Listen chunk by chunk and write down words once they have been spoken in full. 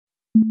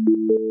It's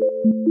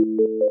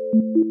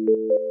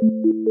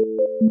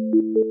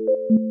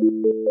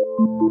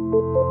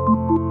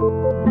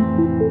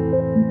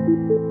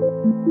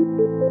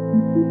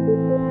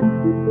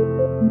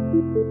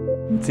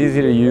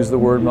easy to use the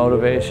word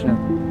motivation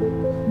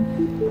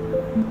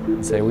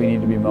and say we need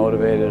to be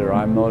motivated or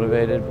I'm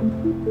motivated,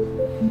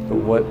 but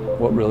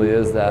what really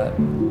is that?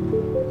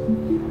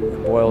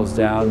 It boils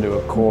down to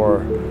a core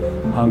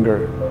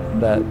hunger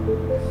that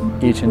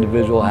each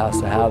individual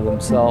has to have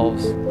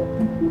themselves.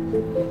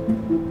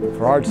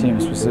 For our team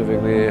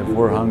specifically, if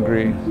we're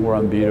hungry, we're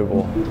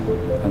unbeatable,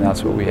 and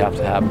that's what we have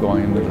to have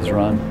going into this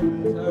run.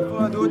 Have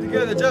fun, do it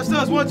together. Just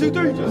us. 1, 2,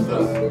 3. Just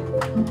us.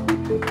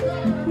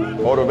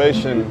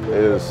 Motivation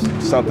is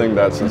something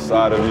that's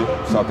inside of you,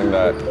 something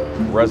that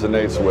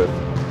resonates with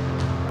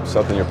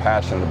something you're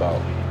passionate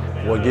about.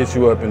 What gets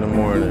you up in the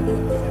morning,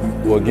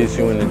 what gets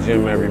you in the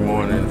gym every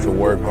morning to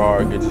work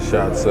hard, get your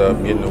shots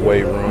up, get in the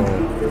weight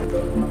room.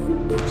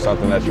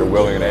 Something that you're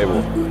willing and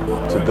able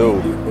to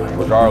do,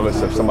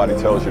 regardless if somebody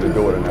tells you to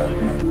do it or not.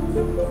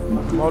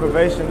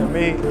 Motivation to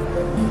me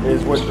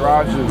is what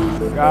drives you.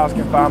 Guys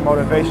can find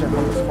motivation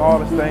from the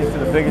smallest things to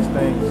the biggest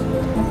things.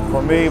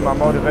 For me, my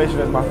motivation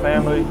is my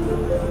family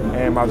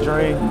and my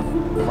dream.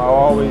 I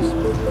always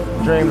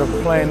dreamed of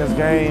playing this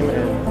game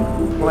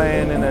and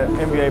playing in the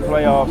NBA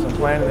playoffs and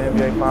playing in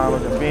the NBA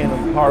finals and being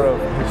a part of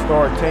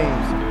historic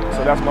teams.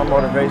 So that's my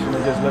motivation,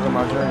 and just living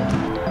my dream.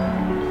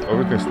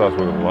 Everything starts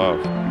with love.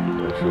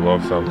 If you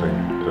love something,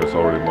 there's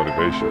already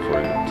motivation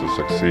for you to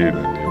succeed,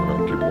 and you want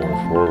to keep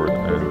moving forward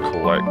and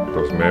collect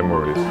those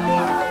memories.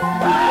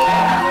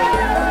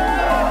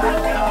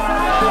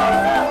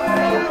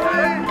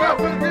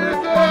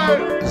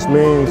 This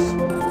means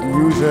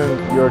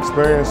using your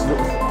experience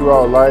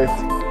throughout life,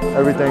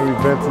 everything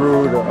you've been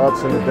through, the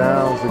ups and the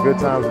downs, the good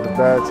times and the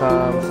bad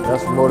times.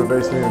 That's what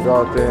motivates me to go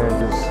out there and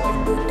just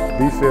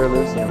be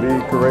fearless and be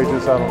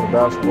courageous out on the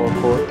basketball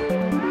court.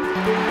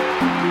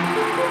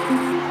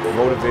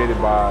 Motivated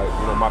by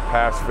my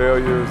past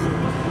failures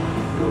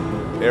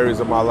and areas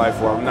of my life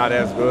where I'm not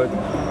as good.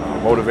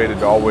 I'm motivated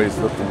to always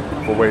look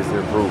for ways to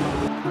improve.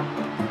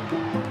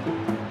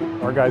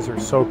 Our guys are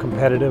so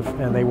competitive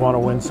and they want to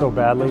win so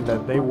badly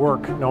that they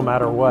work no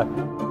matter what.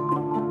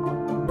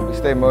 We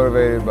stay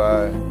motivated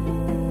by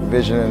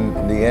visioning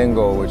the end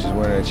goal, which is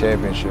winning a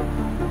championship.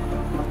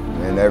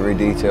 And every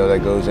detail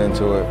that goes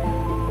into it,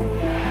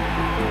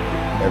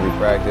 every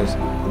practice,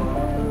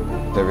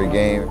 every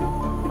game,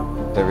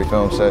 every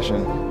film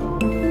session,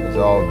 is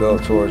all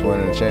built towards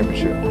winning a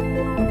championship.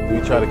 We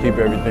try to keep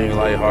everything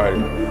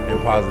lighthearted and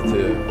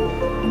positive.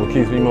 What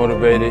keeps me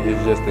motivated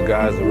is just the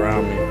guys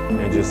around me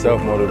and just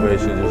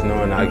self-motivation, just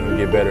knowing I can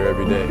get better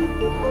every day.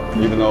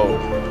 Even though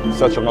it's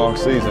such a long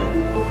season,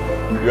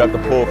 you have to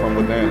pull from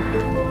within.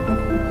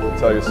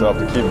 Tell yourself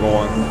to keep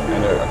going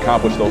and to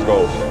accomplish those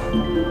goals.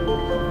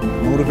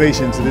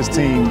 Motivation to this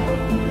team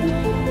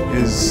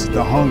is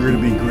the hunger to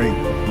be great.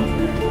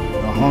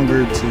 The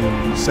hunger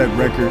to set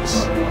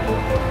records,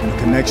 the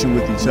connection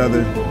with each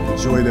other, the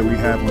joy that we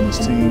have on this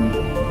team.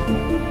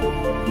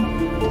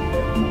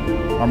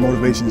 Our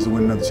motivation is to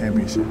win another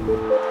championship.